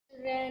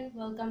students,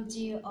 welcome to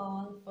you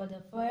all for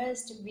the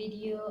first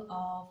video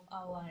of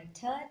our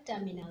third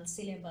terminal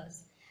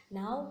syllabus.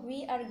 Now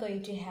we are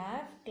going to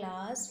have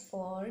class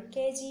for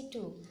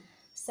KG2.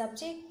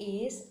 Subject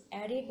is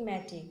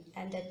arithmetic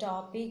and the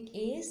topic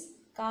is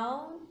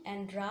count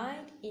and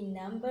write in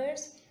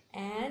numbers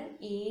and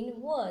in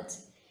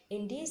words.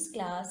 In this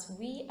class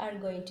we are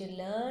going to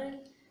learn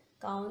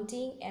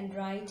counting and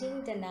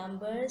writing the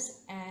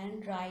numbers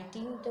and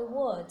writing the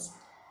words.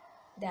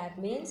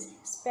 That means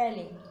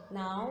spelling.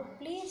 Now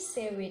please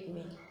say with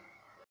me.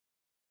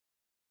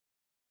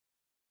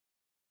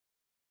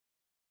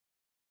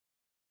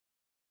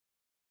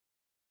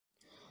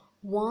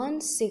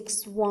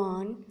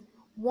 161,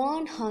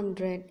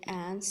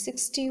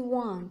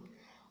 161,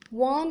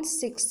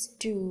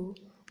 162,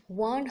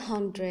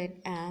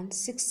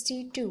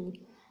 162,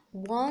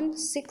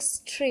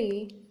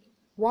 163,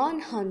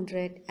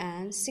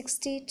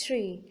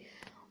 163,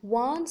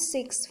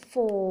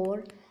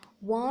 164,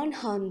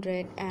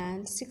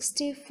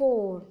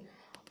 164,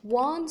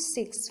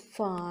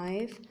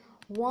 165,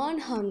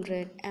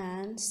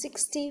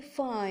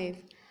 165,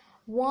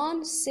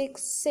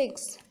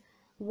 166,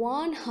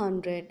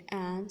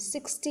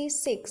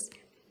 166,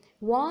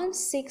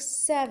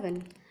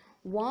 167,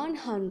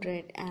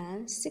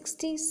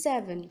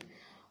 167,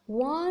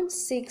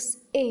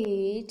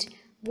 168,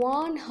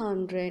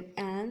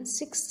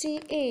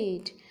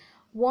 168,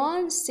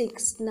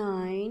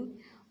 169,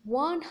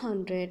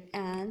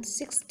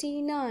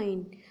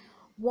 169,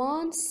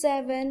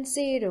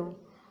 170,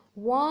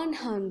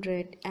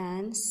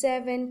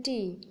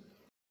 170,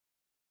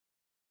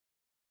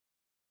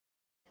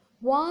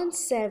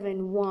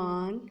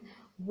 171,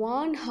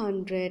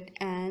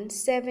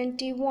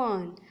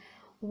 171,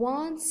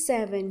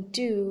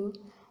 172,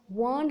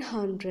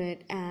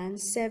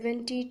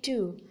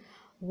 172,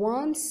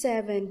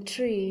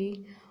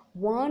 173,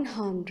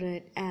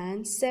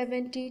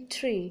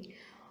 173,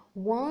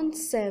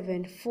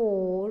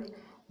 174,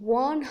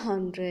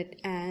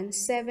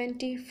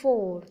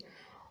 174,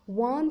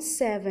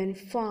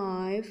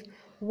 175,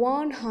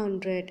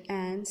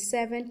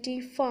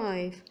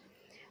 175,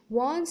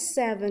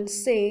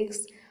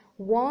 176,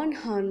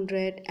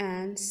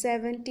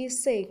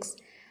 176,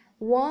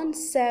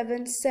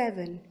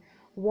 177,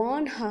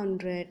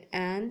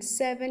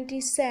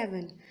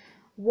 177,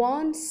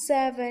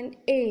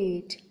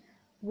 178,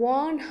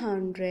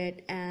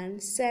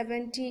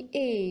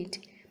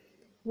 178,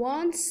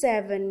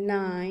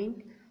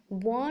 179,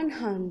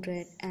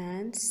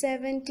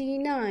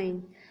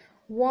 179,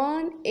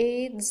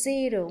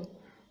 180,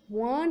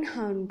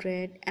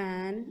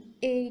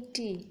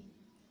 180.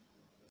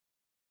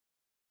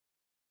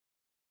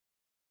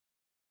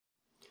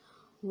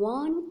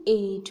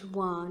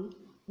 181,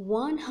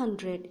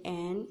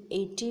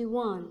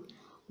 181,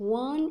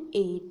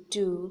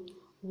 182,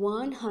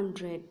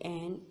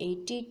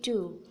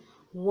 182,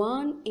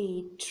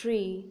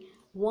 183,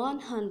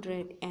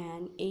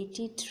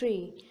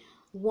 183,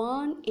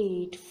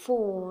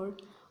 184,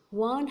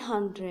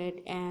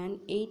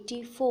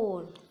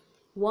 184,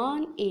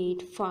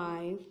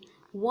 185,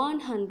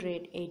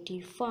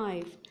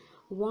 185,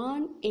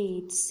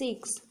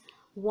 186,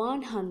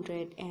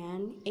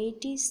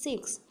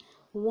 186,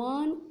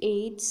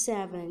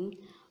 187,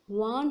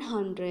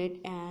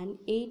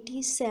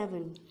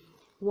 187,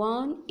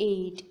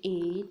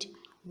 188,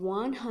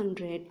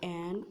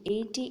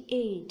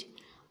 188,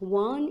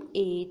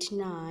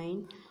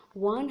 189,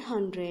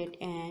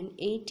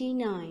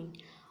 189,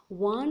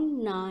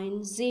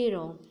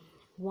 190,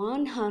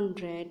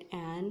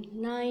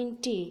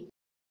 190,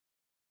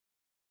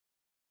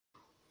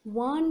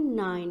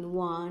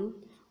 191,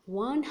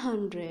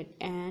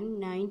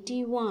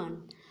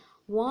 191,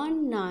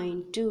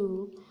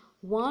 192,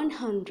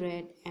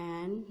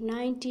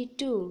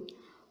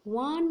 192,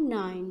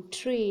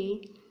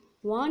 193,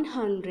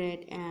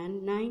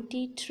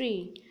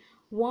 193,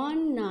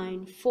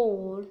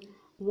 194,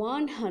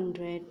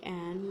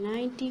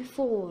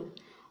 194,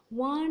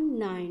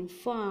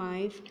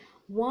 195,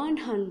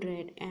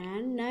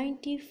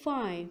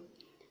 195,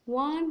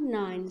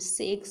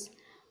 196,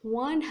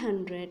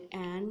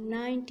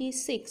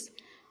 196,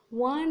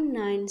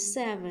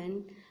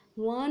 197,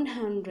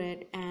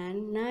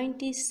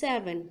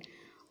 197,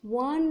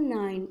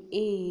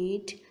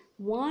 198,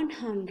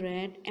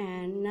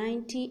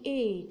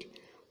 198,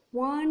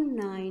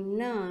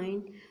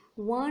 199,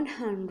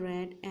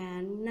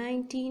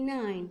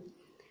 199,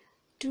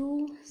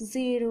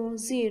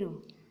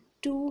 200,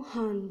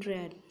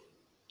 200,